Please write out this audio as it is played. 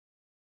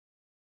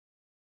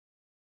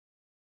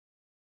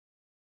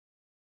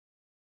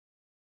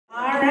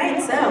All right,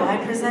 so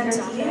I present to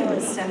you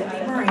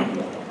Stephanie Marrie,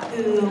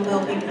 who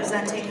will be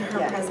presenting her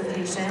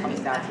presentation,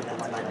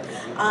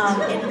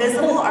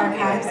 Invisible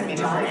Archives in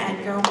John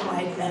Edgar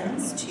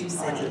Wideman's Two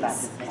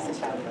Cities.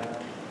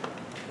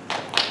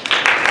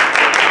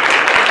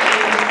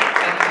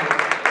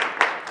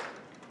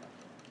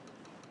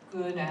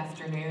 Good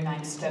afternoon,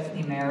 I'm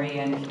Stephanie Marrie,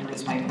 and here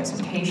is my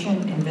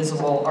presentation,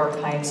 Invisible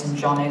Archives in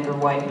John Edgar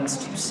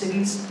Wideman's Two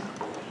Cities.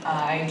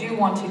 I do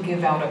want to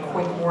give out a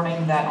quick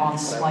warning that on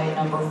slide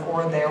number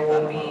 4 there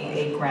will be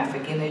a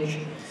graphic image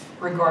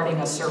regarding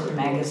a certain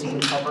magazine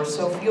cover,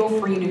 so feel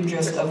free to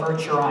just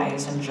avert your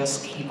eyes and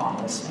just keep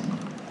on listening.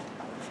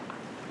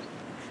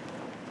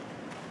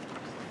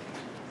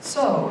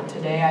 So,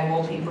 today I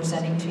will be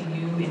presenting to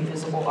you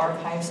Invisible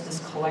Archives. This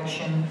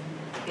collection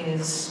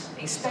is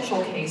a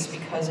special case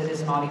because it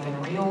is not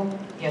even real,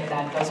 yet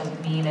that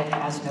doesn't mean it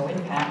has no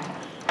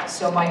impact.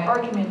 So my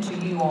argument to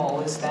you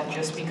all is that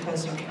just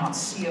because you cannot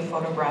see a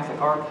photographic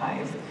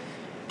archive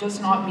does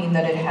not mean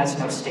that it has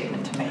no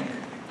statement to make.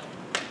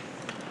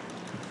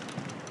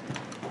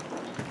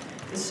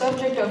 The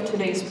subject of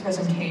today's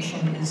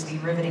presentation is the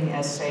riveting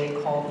essay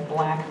called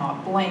Black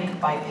Not Blank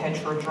by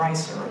Petra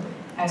Dreiser,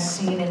 as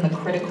seen in the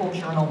critical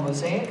journal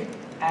Mosaic,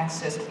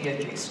 accessed via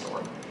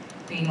JSTOR.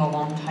 Being a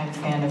longtime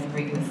fan of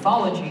Greek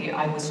mythology,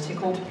 I was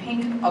tickled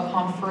pink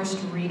upon first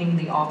reading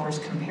the author's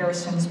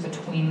comparisons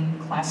between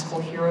classical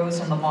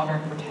heroes and the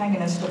modern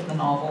protagonist of the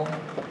novel.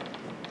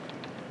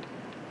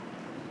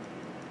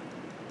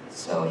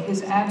 So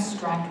his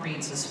abstract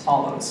reads as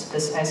follows.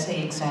 This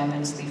essay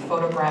examines the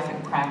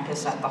photographic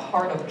practice at the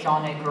heart of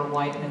John Edgar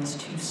Wideman's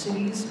Two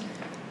Cities.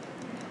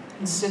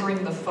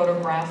 Considering the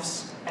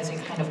photographs as a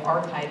kind of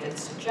archive, it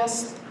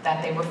suggests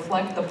that they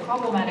reflect the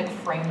problematic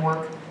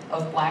framework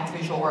of Black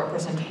visual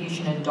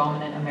representation in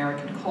dominant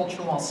American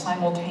culture while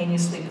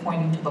simultaneously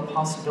pointing to the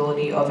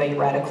possibility of a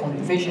radical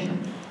new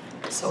vision.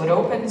 So it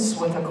opens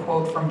with a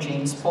quote from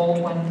James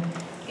Baldwin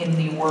in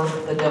the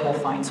work The Devil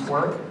Finds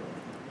Work.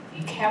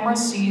 The camera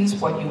sees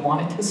what you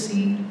want it to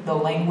see. The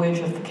language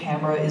of the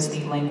camera is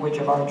the language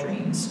of our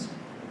dreams.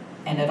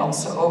 And it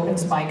also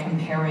opens by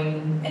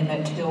comparing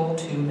Emmett Till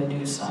to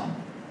Medusa.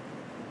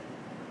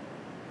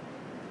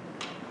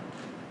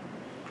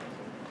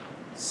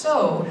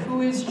 So,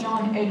 who is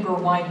John Edgar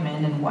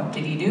Wideman and what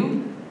did he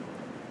do?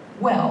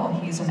 Well,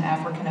 he's an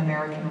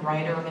African-American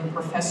writer and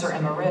professor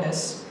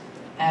emeritus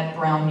at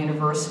Brown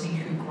University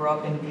who grew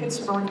up in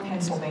Pittsburgh,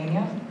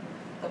 Pennsylvania.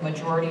 The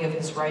majority of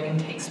his writing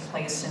takes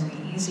place in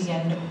the Easy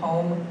End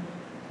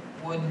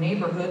Homewood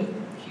neighborhood.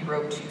 He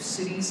wrote Two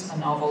Cities, a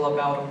novel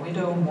about a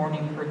widow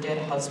mourning her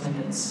dead husband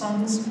and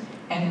sons,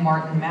 and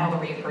Martin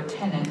Mallory, her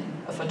tenant,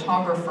 a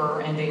photographer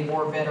and a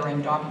war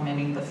veteran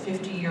documenting the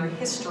 50-year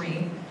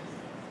history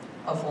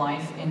of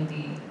life in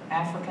the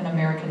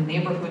African-American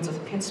neighborhoods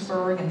of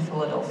Pittsburgh and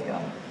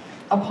Philadelphia.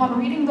 Upon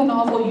reading the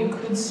novel, you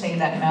could say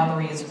that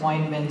Mallory is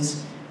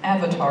Wideman's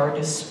avatar,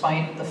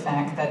 despite the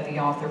fact that the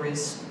author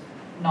is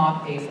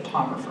not a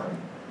photographer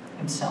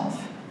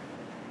himself.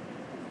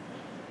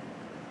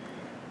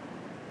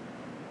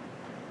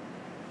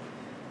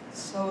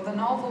 So the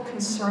novel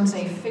concerns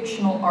a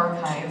fictional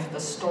archive. The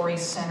story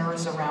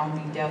centers around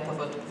the death of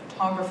a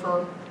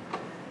photographer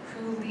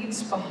who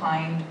leaves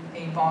behind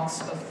a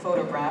box of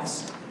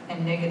photographs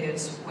and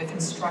negatives with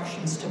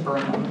instructions to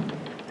burn them.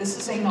 This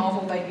is a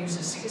novel that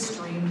uses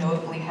history,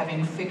 notably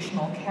having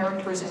fictional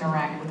characters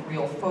interact with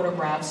real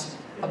photographs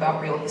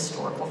about real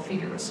historical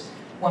figures.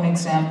 One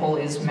example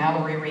is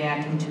Mallory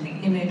reacting to the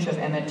image of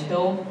Emmett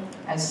Till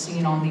as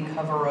seen on the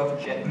cover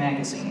of Jet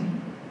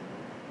magazine.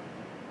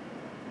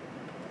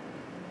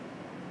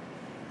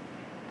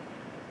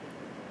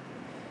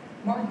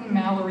 Martin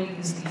Mallory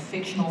is the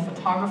fictional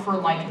photographer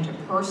likened to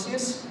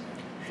Perseus,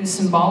 who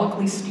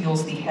symbolically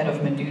steals the head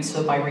of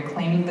Medusa by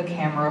reclaiming the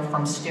camera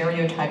from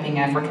stereotyping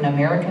African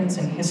Americans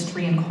in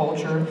history and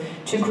culture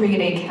to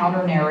create a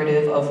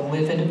counter-narrative of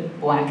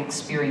livid Black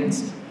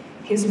experience.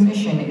 His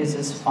mission is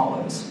as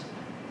follows.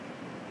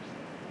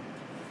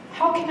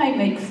 How can I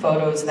make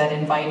photos that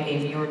invite a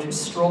viewer to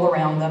stroll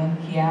around them,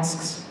 he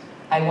asks.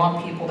 I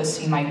want people to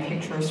see my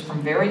pictures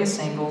from various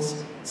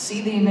angles,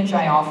 see the image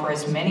I offer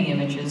as many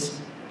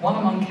images, one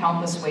among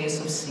countless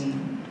ways of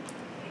seeing.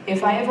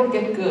 If I ever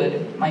get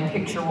good, my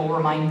picture will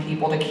remind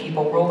people to keep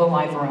a world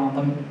alive around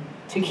them,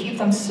 to keep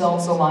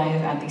themselves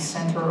alive at the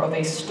center of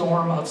a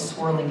storm of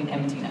swirling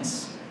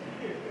emptiness.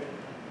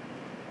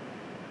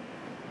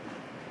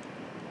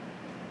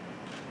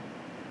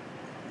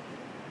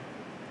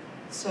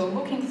 So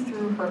looking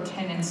through her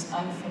tenant's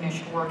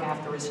unfinished work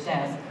after his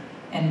death,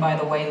 and by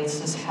the way,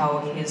 this is how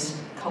his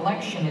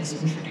collection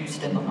is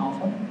introduced in the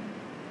novel,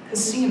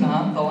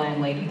 Cosima, the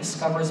landlady,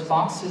 discovers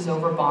boxes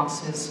over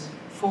boxes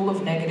full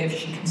of negatives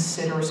she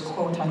considers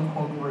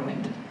quote-unquote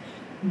ruined.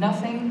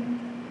 Nothing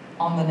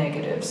on the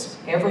negatives.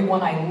 Every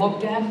one I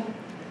looked at,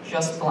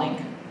 just blank,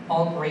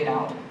 all grayed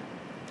out.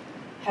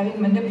 Having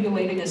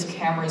manipulated his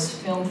camera's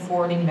film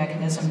forwarding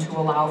mechanism to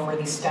allow for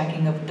the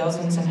stacking of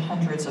dozens and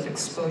hundreds of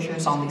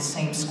exposures on the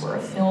same square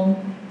of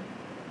film,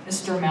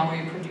 Mr.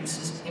 Mallory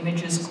produces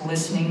images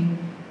glistening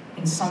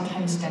in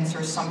sometimes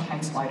denser,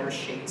 sometimes lighter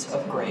shades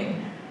of gray.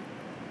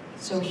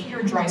 So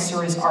here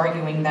Dreiser is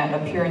arguing that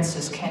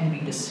appearances can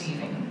be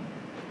deceiving,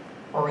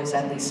 or is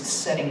at least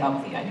setting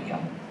up the idea.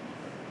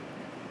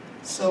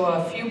 So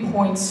a few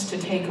points to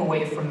take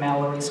away from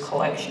Mallory's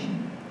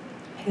collection.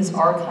 His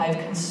archive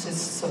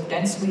consists of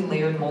densely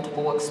layered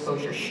multiple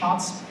exposure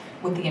shots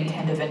with the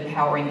intent of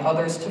empowering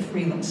others to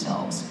free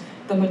themselves.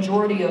 The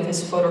majority of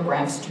his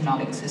photographs do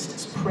not exist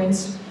as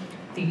prints.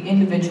 The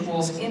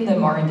individuals in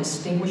them are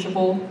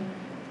indistinguishable.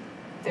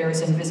 There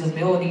is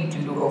invisibility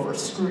due to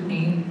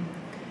over-scrutiny.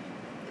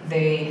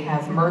 They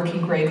have murky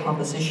gray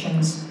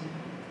compositions.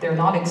 They're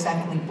not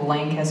exactly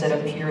blank as it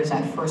appears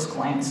at first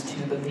glance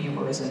to the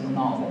viewers in the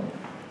novel.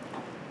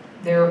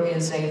 There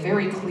is a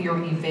very clear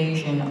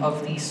evasion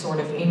of the sort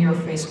of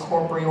in-your-face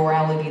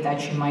corporeality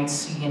that you might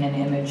see in an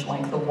image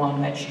like the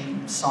one that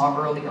you saw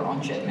earlier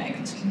on Jet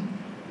magazine.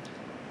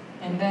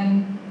 And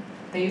then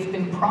they've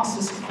been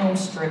processed film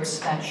strips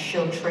that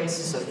show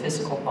traces of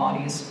physical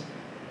bodies.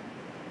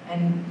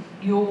 And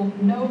you'll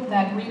note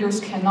that readers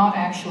cannot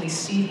actually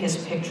see his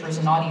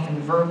pictures, not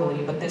even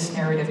verbally, but this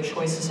narrative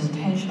choice is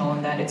intentional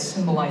in that it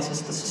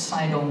symbolizes the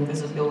societal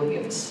invisibility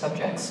of his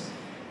subjects.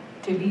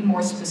 To be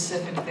more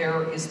specific,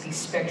 there is the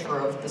specter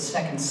of the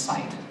second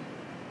sight,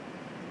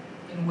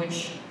 in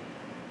which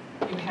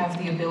you have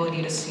the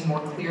ability to see more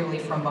clearly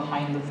from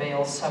behind the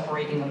veil,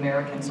 separating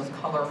Americans of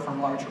color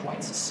from larger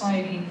white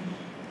society,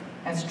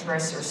 as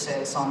Dreiser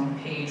says on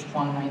page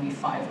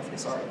 195 of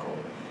his article.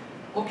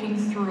 Looking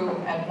through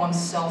at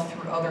oneself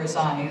through others'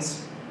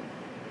 eyes.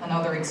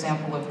 Another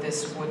example of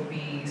this would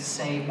be,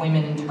 say,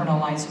 women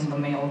internalizing the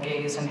male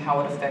gaze and how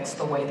it affects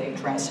the way they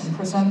dress and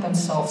present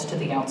themselves to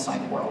the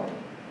outside world.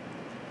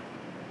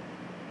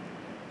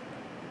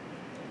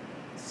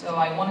 So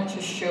I wanted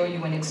to show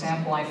you an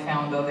example I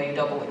found of a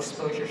double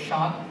exposure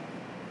shot.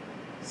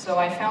 So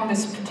I found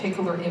this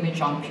particular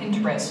image on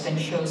Pinterest and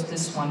chose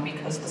this one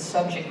because the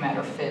subject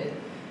matter fit.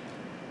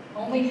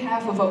 Only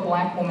half of a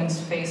black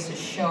woman's face is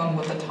shown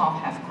with the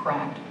top half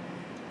cracked,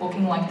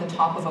 looking like the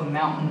top of a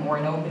mountain or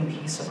an open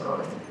piece of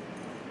earth.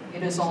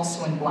 It is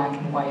also in black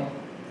and white.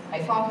 I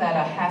thought that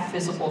a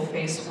half-visible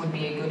face would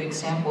be a good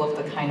example of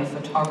the kind of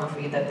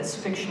photography that this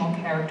fictional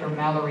character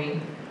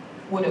Mallory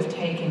would have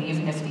taken,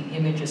 even if the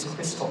image is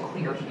crystal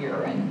clear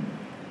here, and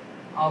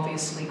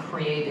obviously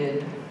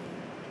created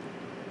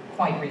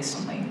quite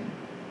recently.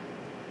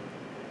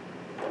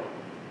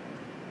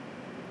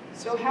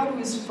 So how do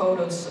his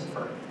photos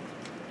subvert?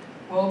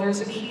 Well,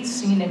 there's a key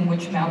scene in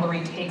which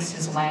Mallory takes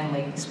his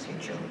landlady's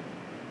picture.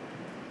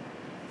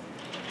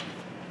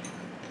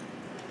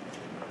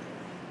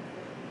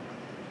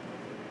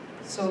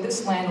 So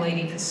this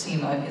landlady,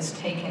 Cosima, is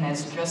taken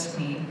as just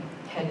me,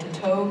 head to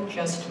toe,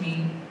 just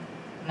me,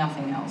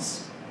 nothing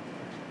else.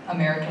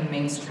 American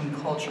mainstream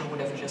culture would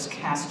have just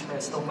cast her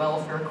as the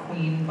welfare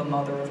queen, the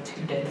mother of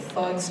two dead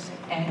thugs,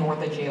 and/or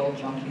the jail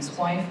junkie's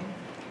wife.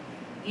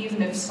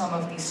 Even if some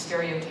of these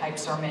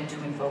stereotypes are meant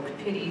to invoke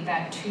pity,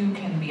 that too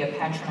can be a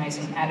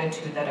patronizing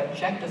attitude that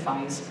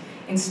objectifies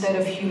instead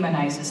of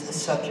humanizes the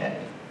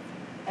subject.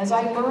 As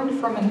I learned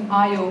from an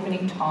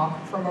eye-opening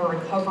talk from a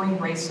recovering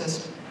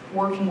racist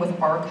working with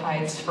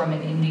archives from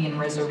an Indian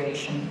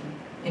reservation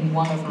in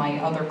one of my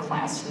other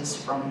classes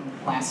from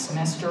last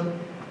semester,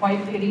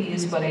 white pity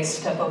is but a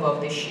step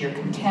above the sheer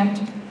contempt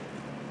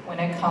when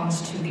it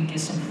comes to the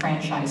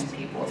disenfranchised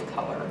people of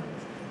color.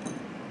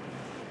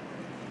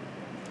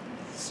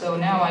 So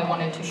now I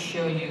wanted to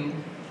show you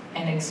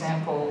an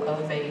example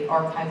of an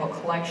archival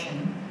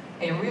collection,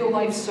 a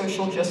real-life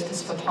social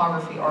justice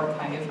photography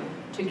archive,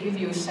 to give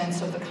you a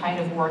sense of the kind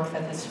of work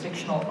that this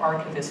fictional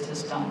archivist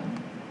has done.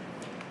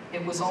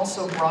 It was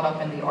also brought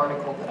up in the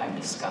article that I'm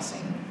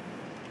discussing.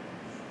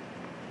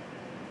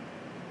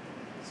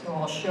 So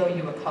I'll show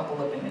you a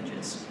couple of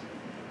images.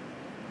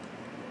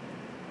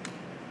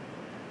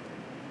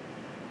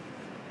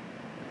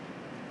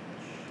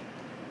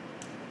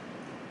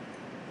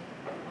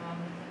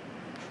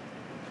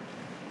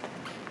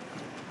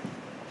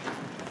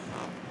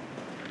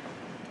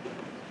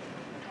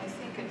 I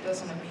think it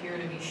doesn't appear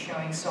to be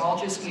showing, so I'll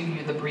just give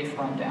you the brief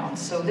rundown.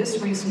 So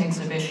this recent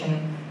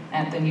exhibition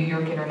at the New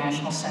York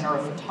International Center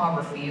of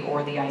Photography,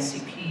 or the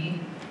ICP,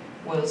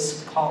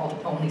 was called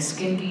Only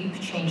Skin Deep,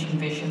 Changing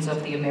Visions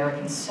of the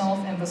American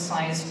Self,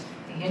 emphasized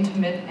the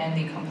intimate and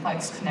the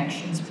complex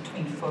connections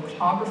between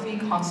photography,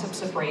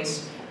 concepts of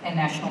race, and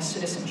national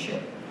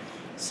citizenship.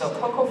 So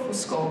Coco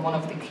Fusco, one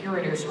of the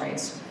curators,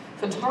 writes,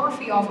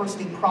 photography offers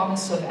the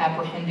promise of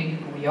apprehending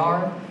who we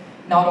are,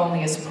 not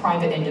only as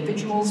private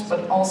individuals,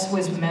 but also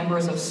as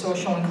members of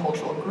social and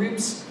cultural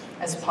groups,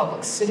 as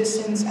public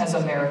citizens, as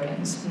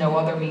Americans. No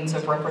other means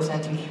of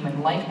representing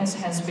human likeness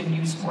has been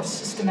used more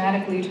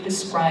systematically to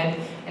describe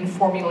and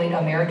formulate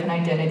American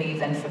identity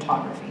than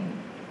photography.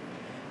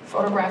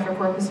 Photographic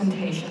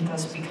representation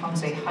thus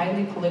becomes a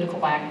highly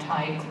political act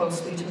tied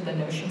closely to the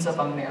notions of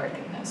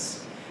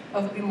Americanness,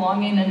 of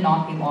belonging and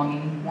not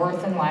belonging,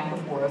 worth and lack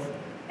of worth,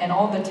 and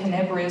all the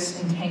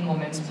tenebrous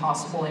entanglements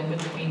possible in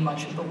between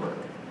much of the work.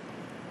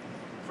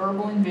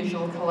 verbal and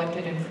visual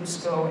collected in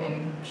Fusco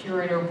in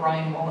curator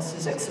Brian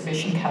Wallace's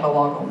exhibition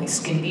catalog, Only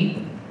Skin Deep,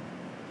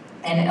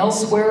 and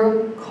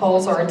elsewhere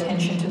calls our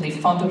attention to the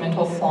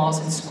fundamental flaws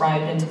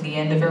inscribed into the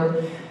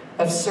endeavor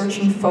of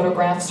searching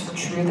photographs for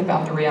truth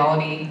about the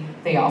reality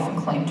they often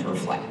claim to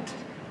reflect.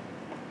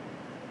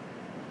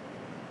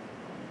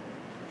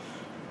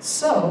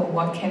 So,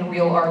 what can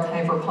real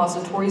archive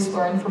repositories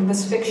learn from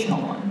this fictional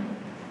one?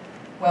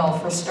 Well,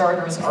 for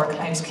starters,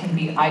 archives can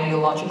be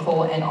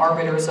ideological and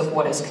arbiters of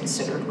what is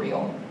considered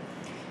real.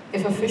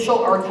 If official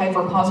archive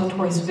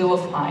repositories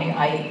vilify,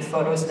 i.e.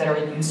 photos that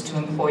are used to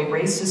employ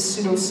racist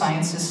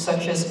pseudosciences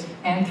such as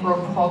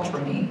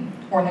anthropoctrony,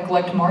 or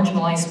neglect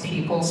marginalized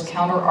peoples,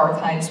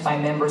 counter-archives by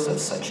members of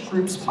such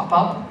groups pop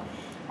up.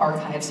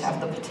 Archives have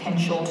the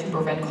potential to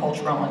prevent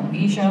cultural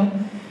amnesia.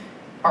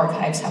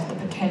 Archives have the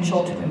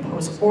potential to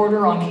impose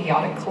order on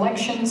chaotic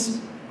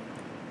collections.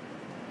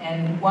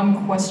 And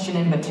one question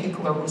in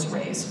particular was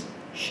raised.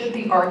 Should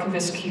the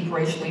archivist keep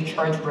racially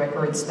charged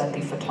records that the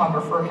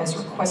photographer has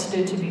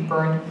requested to be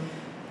burned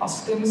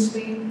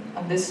posthumously?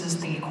 This is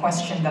the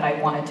question that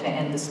I wanted to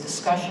end this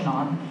discussion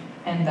on,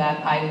 and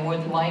that I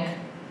would like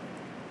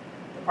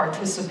the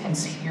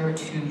participants here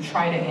to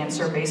try to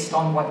answer based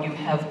on what you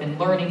have been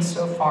learning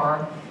so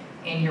far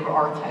in your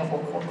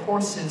archival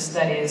courses.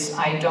 That is,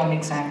 I don't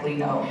exactly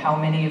know how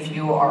many of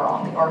you are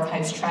on the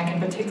archives track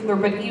in particular,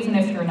 but even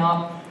if you're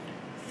not,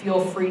 feel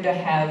free to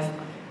have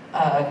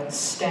a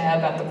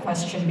stab at the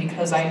question,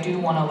 because I do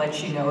want to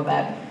let you know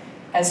that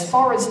as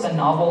far as the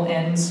novel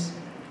ends,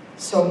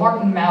 so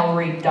Martin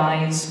Mallory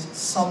dies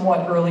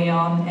somewhat early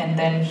on, and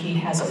then he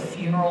has a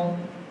funeral,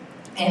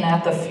 and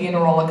at the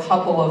funeral a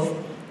couple of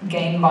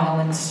gang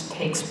violence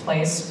takes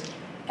place,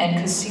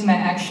 and Cosima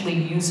actually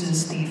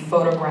uses the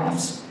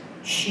photographs.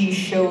 She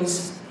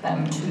shows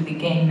them to the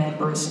gang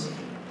members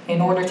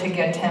in order to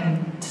get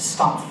them to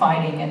stop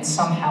fighting, and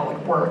somehow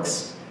it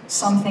works.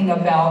 Something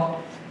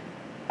about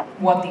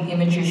what the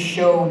images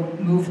show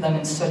move them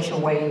in such a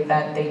way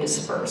that they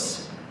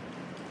disperse.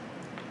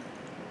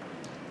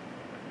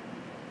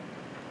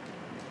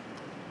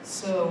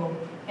 So,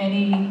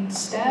 any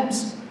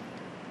stabs?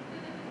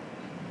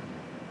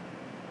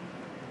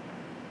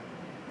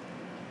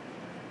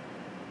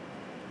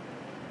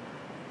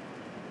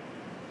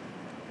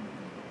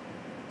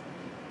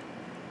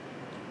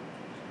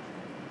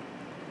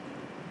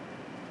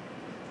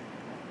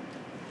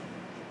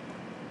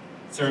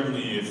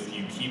 Certainly, if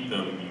you keep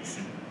them, you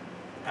should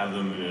have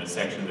them in a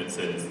section that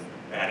says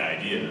bad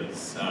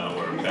ideas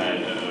or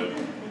bad,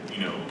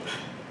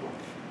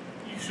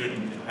 you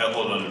shouldn't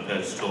hold on a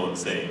pedestal and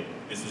say,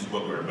 this is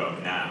what we're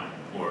about now,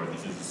 or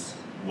this is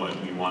what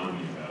we want to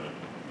be about.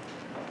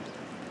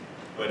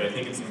 But I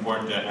think it's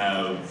important to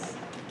have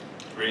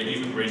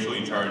even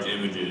racially charged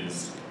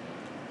images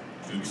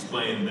to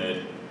explain that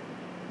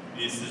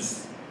this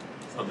is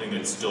something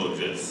that still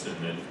exists and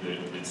that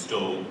it's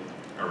still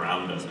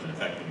around us and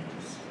affecting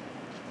us.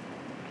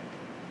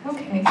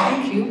 Okay,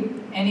 thank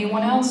you.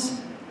 Anyone else?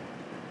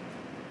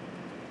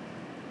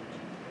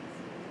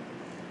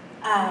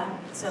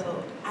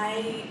 So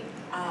I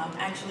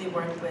actually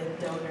work with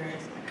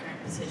donors in my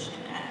current position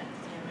at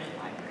Cameron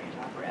Library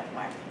and Upper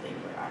FY for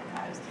Labor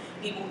Archives,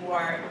 people who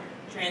are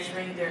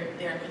transferring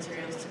their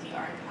materials to the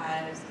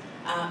archives.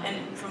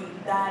 And from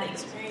that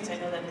experience, I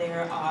know that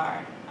there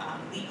are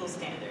legal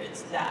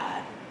standards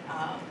that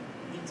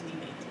need to be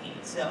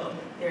maintained. So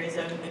there is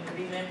an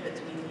agreement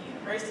between the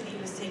university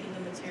who's taking the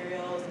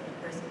materials and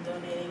the person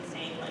donating,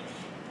 saying like,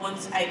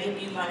 once I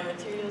give you my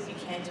materials, you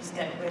can't just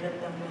get rid of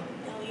them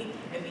willy-nilly.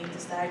 If you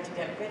decide to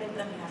get rid of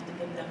them, you have to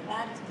give them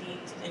back to me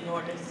in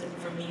order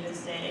for me to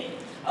say,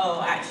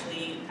 oh,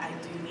 actually, I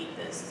do need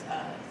this.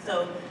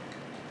 So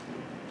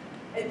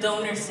a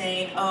donor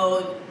saying,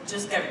 oh,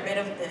 just get rid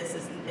of this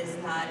is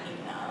not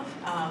enough.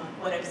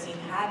 What I've seen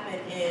happen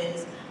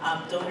is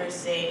donors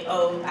say,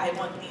 oh, I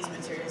want these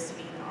materials to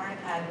be in the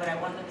archive, but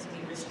I want them to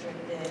be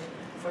restricted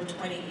for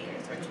 20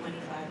 years or 25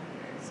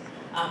 years.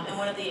 And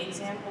one of the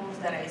examples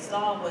that I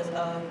saw was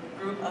a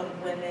group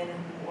of women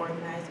who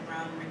organized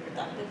around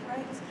reproductive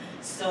rights.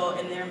 So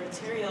in their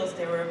materials,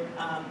 there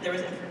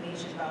was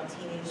information about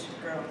teenage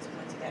girls who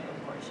went to get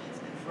abortions.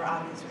 And for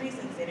obvious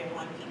reasons, they didn't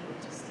want people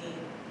to see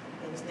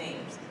those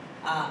names.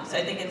 So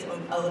I think it's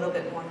a little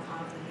bit more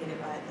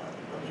complicated by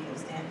the legal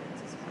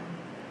standards as well.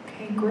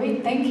 Okay,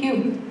 great, thank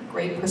you.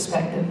 Great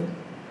perspective.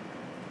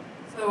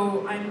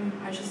 So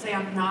I should say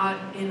I'm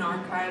not in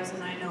archives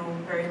and I know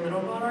very little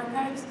about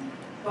archives,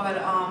 but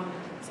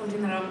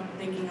something that I'm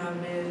thinking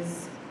of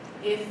is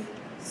if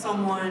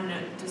someone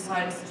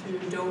decides to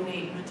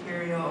donate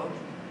material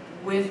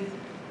with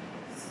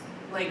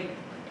like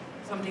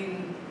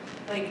something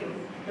like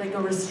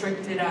a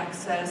restricted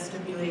access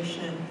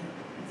stipulation,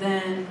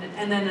 then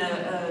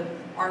a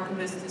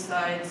archivist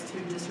decides to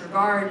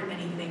disregard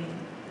anything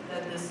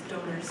that this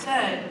donor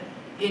said,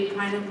 it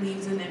kind of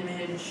leaves an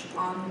image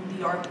on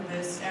the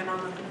archivist and on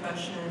the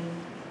profession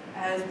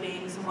as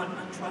being somewhat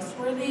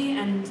untrustworthy,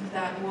 and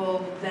that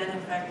will then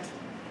affect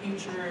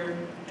future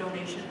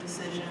donation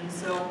decisions.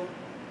 So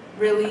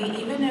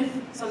really, even if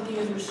something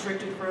is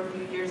restricted for a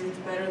few years, it's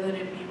better that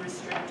it be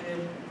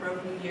restricted for a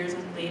few years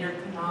and later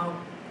come out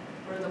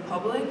for the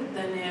public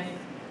than if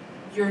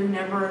you're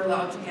never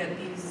allowed to get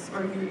these,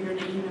 or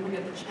you never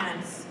get the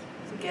chance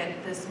to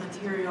get this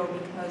material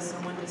because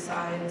someone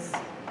decides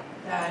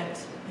that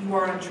you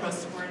are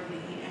untrustworthy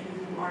and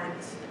you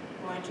aren't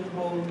going to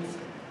hold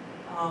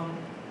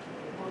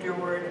your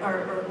word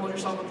or hold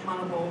yourself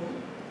accountable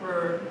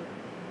for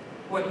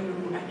what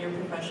you and your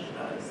profession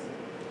does.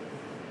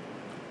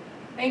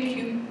 Thank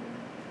you.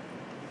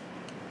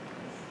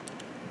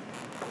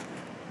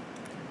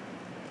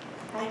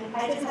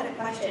 I just had a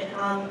question.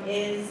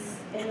 Is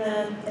in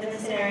the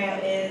scenario,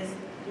 is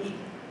the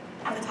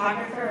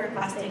photographer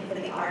requesting for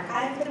the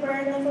archive to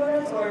burn the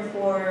photos or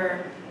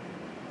for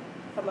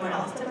someone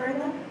else to burn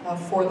them?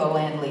 For the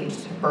landlady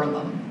to burn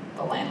them,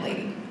 the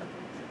landlady.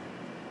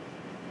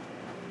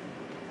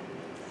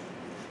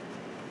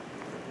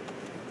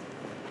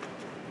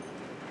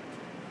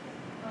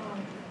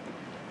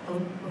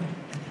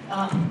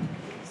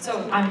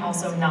 So I'm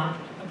also not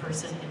a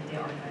person in the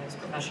archives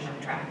profession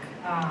or track,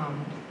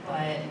 but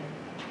I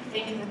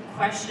think the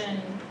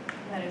question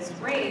that is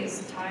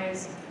raised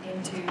ties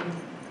into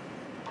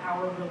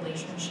our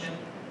relationship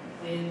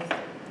with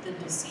the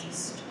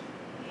deceased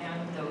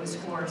and those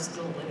who are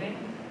still living,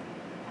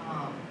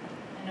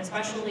 and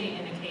especially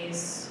in a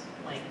case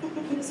like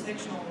this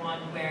fictional one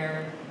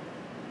where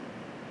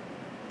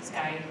this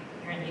guy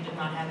apparently did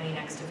not have any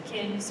next of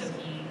kin, so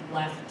he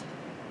left,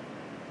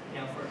 you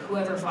know, for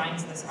whoever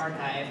finds this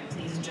archive,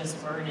 please just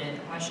burn it.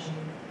 The question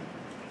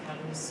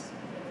becomes,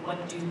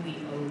 what do we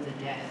owe the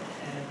dead?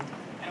 And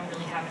I don't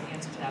really have an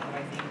answer to that, but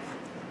I think,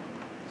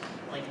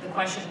 like, the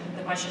question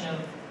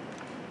of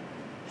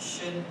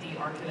should the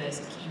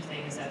archivist keep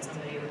things that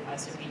somebody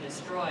requested be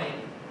destroyed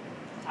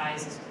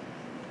ties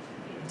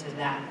into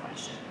that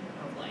question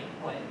of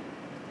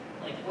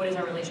what is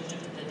our relationship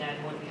to the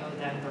dead, what do we owe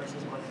them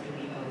versus what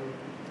do we owe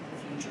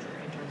the future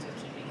in terms of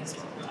keeping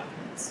historical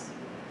documents.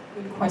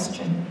 Good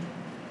question.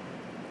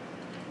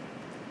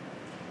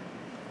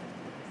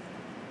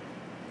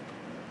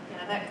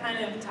 Yeah, that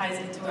kind of ties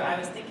into what I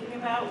was thinking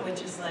about,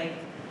 which is like,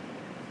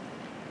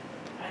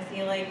 I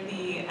feel like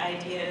the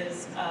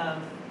ideas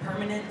of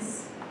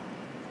permanence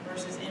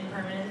versus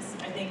impermanence,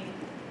 I think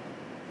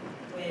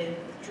with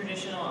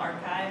traditional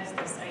archives,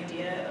 this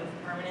idea of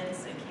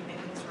permanence and keeping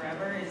things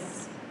forever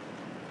is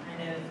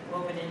kind of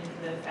woven into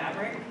the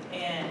fabric,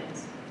 and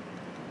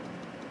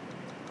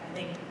I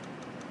think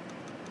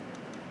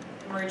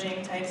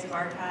emerging types of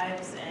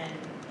archives and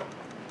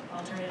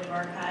alternative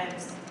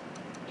archives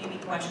maybe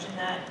question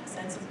that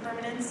sense of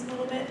permanence a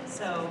little bit,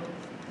 so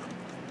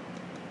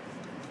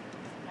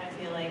I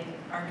feel like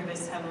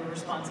archivists have a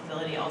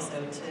responsibility also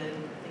to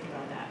think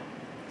about that.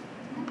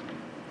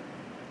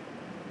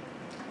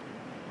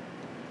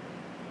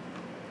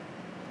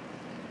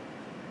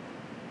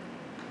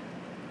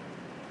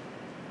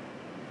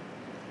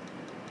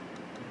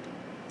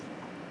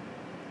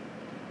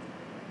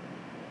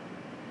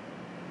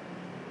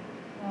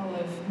 Well,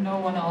 if no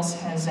one else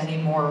has any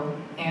more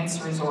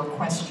answers or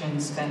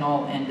questions, then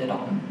I'll end it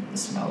on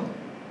this note.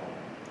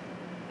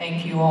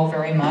 Thank you all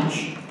very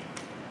much.